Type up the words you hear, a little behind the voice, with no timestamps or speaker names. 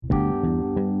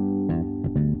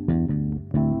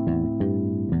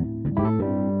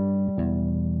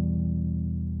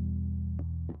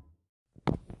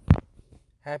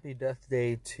Happy Death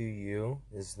Day to You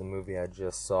is the movie I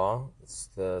just saw. It's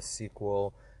the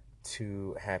sequel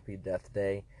to Happy Death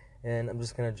Day, and I'm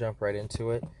just going to jump right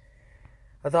into it.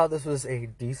 I thought this was a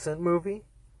decent movie.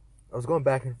 I was going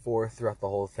back and forth throughout the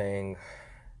whole thing,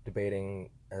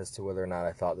 debating as to whether or not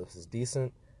I thought this was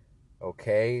decent,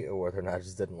 okay, or whether or not I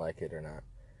just didn't like it or not.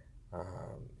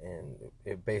 And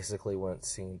it basically went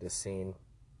scene to scene.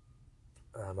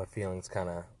 My feelings kind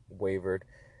of wavered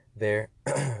there.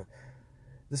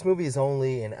 This movie is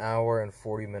only an hour and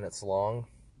 40 minutes long,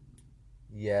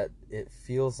 yet it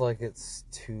feels like it's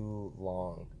too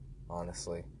long,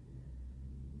 honestly.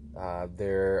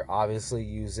 They're obviously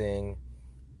using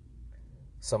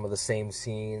some of the same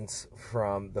scenes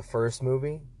from the first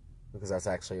movie, because that's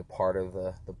actually a part of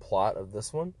the plot of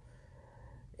this one.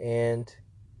 And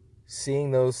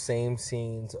seeing those same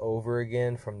scenes over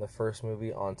again from the first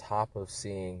movie on top of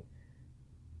seeing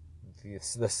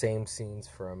the same scenes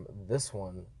from this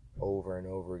one over and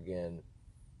over again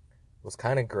was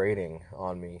kind of grating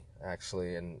on me,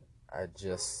 actually, and I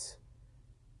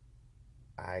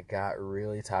got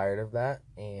really tired of that.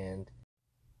 And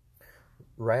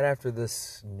right after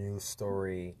this new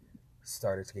story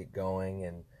started to get going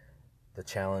and the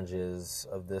challenges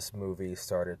of this movie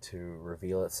started to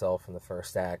reveal itself in the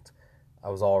first act, I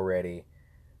was already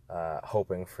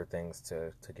hoping for things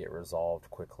to get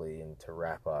resolved quickly and to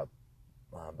wrap up,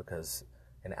 because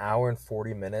an hour and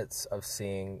 40 minutes of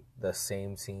seeing the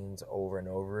same scenes over and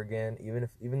over again,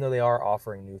 even though they are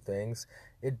offering new things,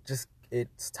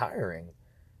 it's tiring.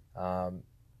 And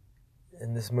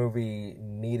this movie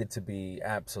needed to be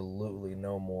absolutely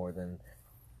no more than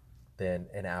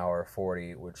an hour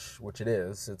 40, which it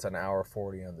is. It's an hour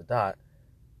 40 on the dot,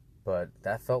 but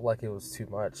that felt like it was too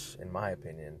much in my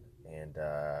opinion. And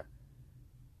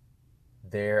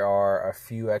there are a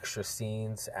few extra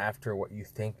scenes after what you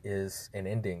think is an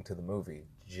ending to the movie.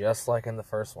 Just like in the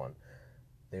first one,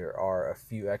 there are a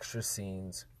few extra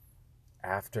scenes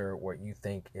after what you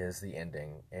think is the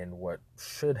ending and what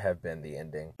should have been the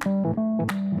ending.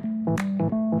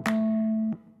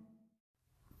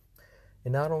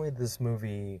 And not only did this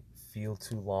movie feel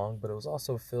too long, but it was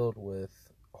also filled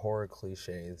with horror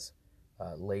cliches,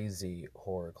 lazy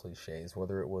horror cliches,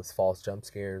 whether it was false jump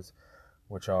scares,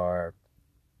 which are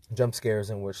jump scares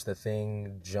in which the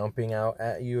thing jumping out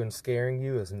at you and scaring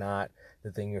you is not the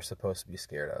thing you're supposed to be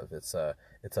scared of. It's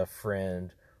a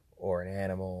friend or an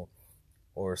animal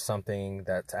or something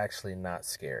that's actually not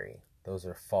scary. Those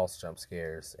are false jump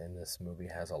scares, and this movie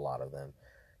has a lot of them.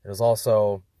 It was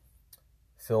also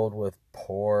filled with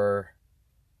poor,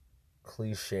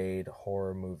 cliched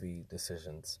horror movie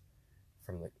decisions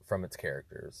from its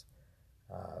characters.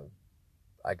 Uh,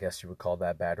 I guess you would call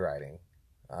that bad writing,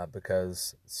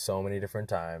 because so many different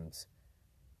times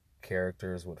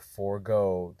characters would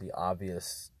forego the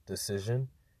obvious decision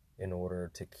in order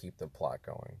to keep the plot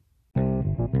going.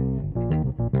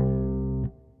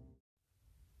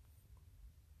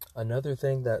 Another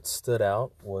thing that stood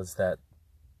out was that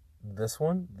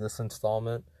this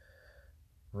installment,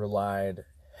 relied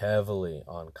heavily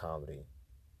on comedy.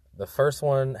 The first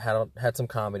one had some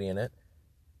comedy in it,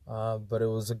 but it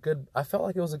was a good. I felt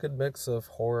like it was a good mix of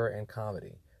horror and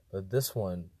comedy. But this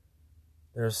one,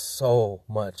 there's so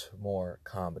much more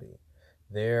comedy.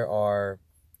 There are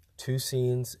two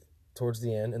scenes towards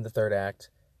the end in the third act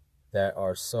that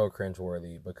are so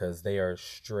cringeworthy because they are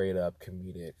straight up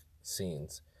comedic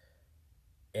scenes,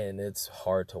 and it's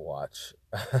hard to watch.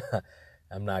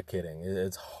 I'm not kidding.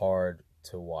 It's hard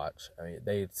to watch. I mean,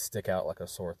 they stick out like a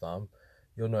sore thumb.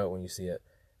 You'll know it when you see it.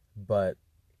 But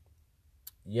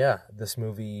yeah, this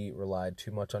movie relied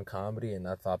too much on comedy, and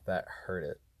I thought that hurt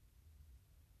it.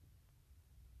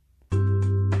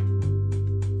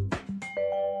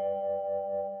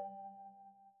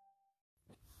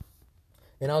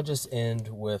 And I'll just end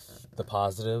with the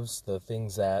positives, the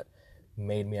things that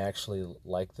made me actually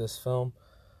like this film.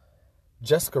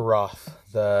 Jessica Rothe,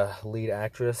 the lead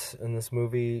actress in this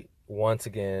movie, once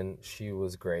again, she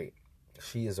was great.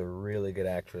 She is a really good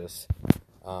actress.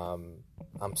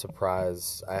 I'm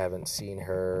surprised I haven't seen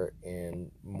her in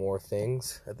more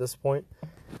things at this point.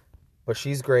 But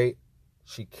she's great.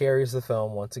 She carries the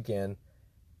film once again.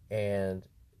 And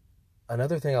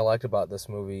another thing I liked about this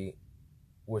movie,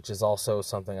 which is also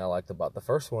something I liked about the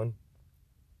first one,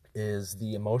 is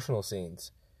the emotional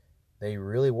scenes. They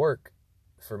really work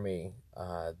for me.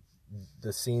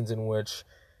 The scenes in which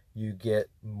you get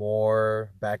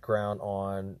more background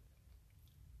on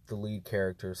the lead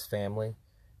character's family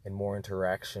and more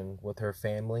interaction with her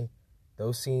family,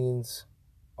 those scenes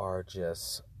are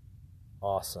just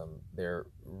awesome. They're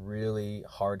really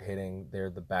hard hitting.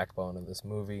 They're the backbone of this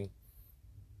movie.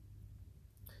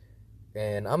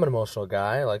 And I'm an emotional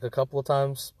guy. Like, a couple of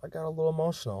times, I got a little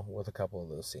emotional with a couple of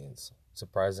those scenes,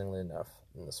 surprisingly enough,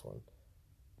 in this one.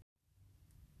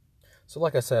 So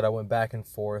like I said, I went back and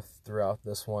forth throughout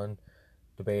this one,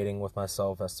 debating with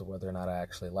myself as to whether or not I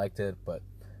actually liked it. But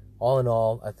all in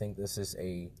all, I think this is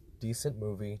a decent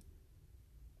movie.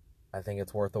 I think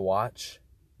it's worth a watch.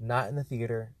 Not in the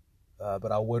theater,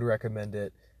 but I would recommend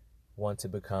it once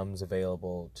it becomes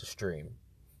available to stream.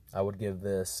 I would give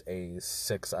this a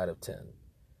 6 out of 10.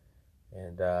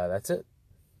 And that's it.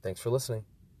 Thanks for listening.